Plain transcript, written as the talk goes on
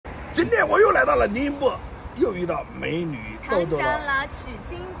今天我又来到了宁波，又遇到美女豆豆了。唐长老取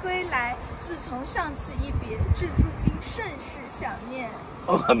经归来，自从上次一别，蜘蛛精甚是想念。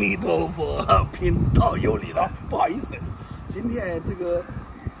阿弥陀佛，贫道有礼了，不好意思，今天这个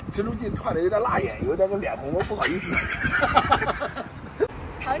蜘蛛精穿的有点辣眼，有点个脸红，我不好意思。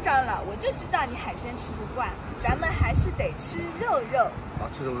唐长老，我就知道你海鲜吃不惯，咱们还是得吃肉肉。啊，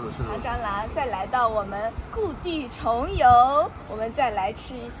吃肉肉，吃肉肉。唐长老，再来到我们故地重游，我们再来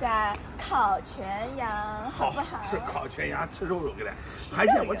吃一下烤全羊，好不好？吃烤全羊，吃肉肉给来。海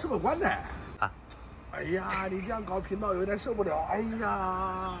鲜我吃不惯的。啊。哎呀，你这样搞频道有点受不了。哎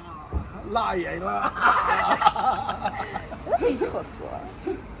呀，辣眼了。阿弥陀佛。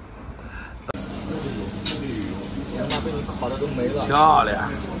天妈被你烤的都没了，漂亮！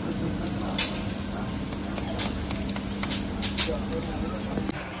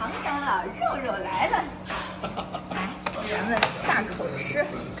唐长老，肉肉来了，来，咱们大口吃。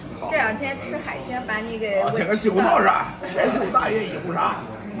这两天吃海鲜把你给这个酒道上，千秋大业一壶茶，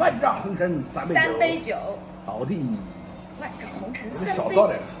万丈红尘三杯酒。到底万丈红尘三杯酒。少倒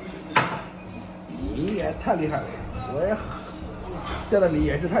点。你也太厉害了，我也见到你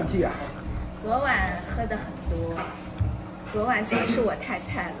也是叹气啊。昨晚喝的很多，昨晚主要是我太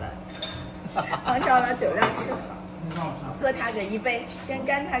菜了。唐长老酒量是好，喝他个一杯，先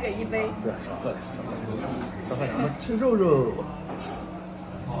干他个一杯。对，少喝点，少喝点，我们吃肉肉。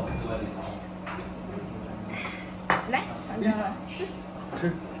来，唐长老吃。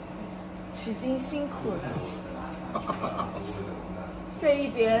吃。取经辛苦了，这一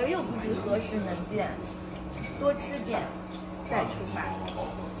别又不知何时能见，多吃点，再出发。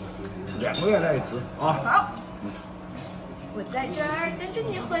2个月来一次啊！好，我在这儿等着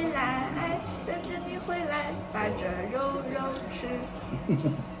你回来，等着你回来，把这肉肉吃。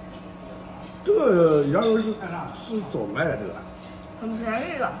这个羊肉是怎么卖的？这个很便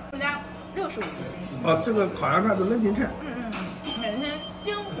宜的，人家65斤。啊，这个烤羊串都冷进称。每天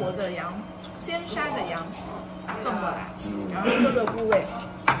鲜活的羊，鲜杀的羊送过来，然后各个部位，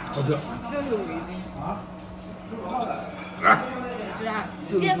好吃。65一斤。啊。来。是啊，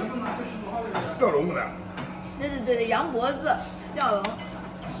鲜。吊笼的。对，羊脖子吊笼，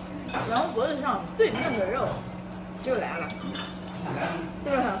羊脖子上最嫩的肉就来了，就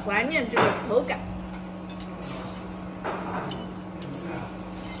是很怀念这个口感。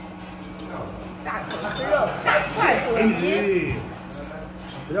大口吃肉，大快朵颐。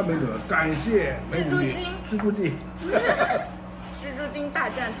人家美女，感谢美女。蜘蛛精。蜘蛛精大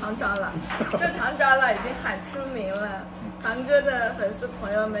战唐长老，这唐长老已经喊出名了。唐哥的粉丝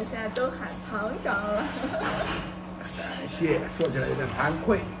朋友们现在都喊唐长老。感谢，说起来有点惭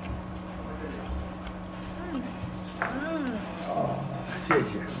愧。哦，谢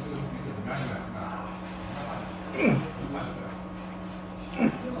谢。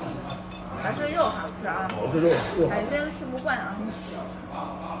还是肉好吃啊！海鲜吃不惯啊，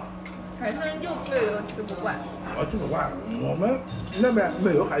海鲜又贵又吃不惯。我吃不惯，我们那边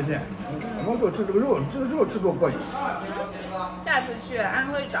没有海鲜，我们就吃这个肉，这个肉吃多过瘾。下次去安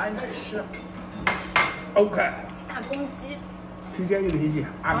徽找你吃。OK。大公鸡。提前1个星期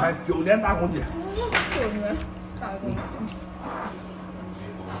安排9年大公鸡。9年大公鸡。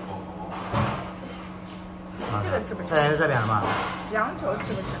这个吃不吃？这边吗？羊球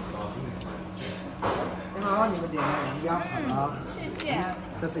吃不吃？你好，你们点羊啊？谢谢。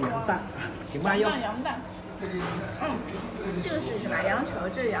这是羊蛋，请慢用。羊蛋。这个是什么？羊球，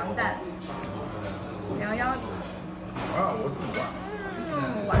这是羊蛋。羊腰子。啊，我吃不惯。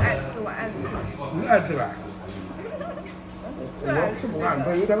我爱吃，我爱吃。你爱吃呗？我吃不惯，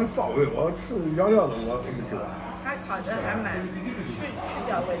它有点骚味。我吃羊腰子，我不喜欢。它烤的还蛮去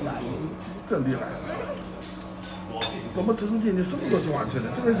掉味道。真厉害。怎么蜘蛛精你什么都喜欢吃的？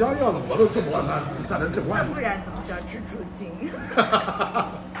这个羊腰子我都吃不惯，咱能吃惯？不然怎么叫蜘蛛精？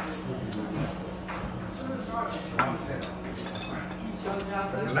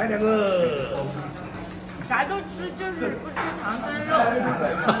来2个。啥都吃，就是不吃唐僧肉。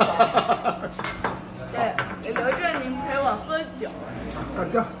对，留着您陪我喝酒。好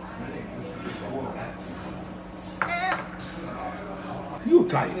的。又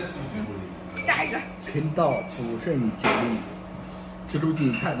炸一个。下一个。贫道不胜酒力，蜘蛛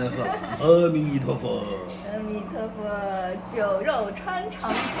精太能喝。阿弥陀佛。阿弥陀佛，酒肉穿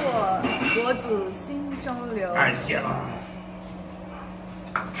肠过，国祖心中留。感谢了。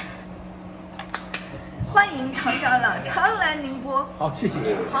欢迎唐长老常来宁波。好，谢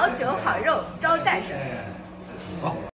谢。好酒好肉招待上。好。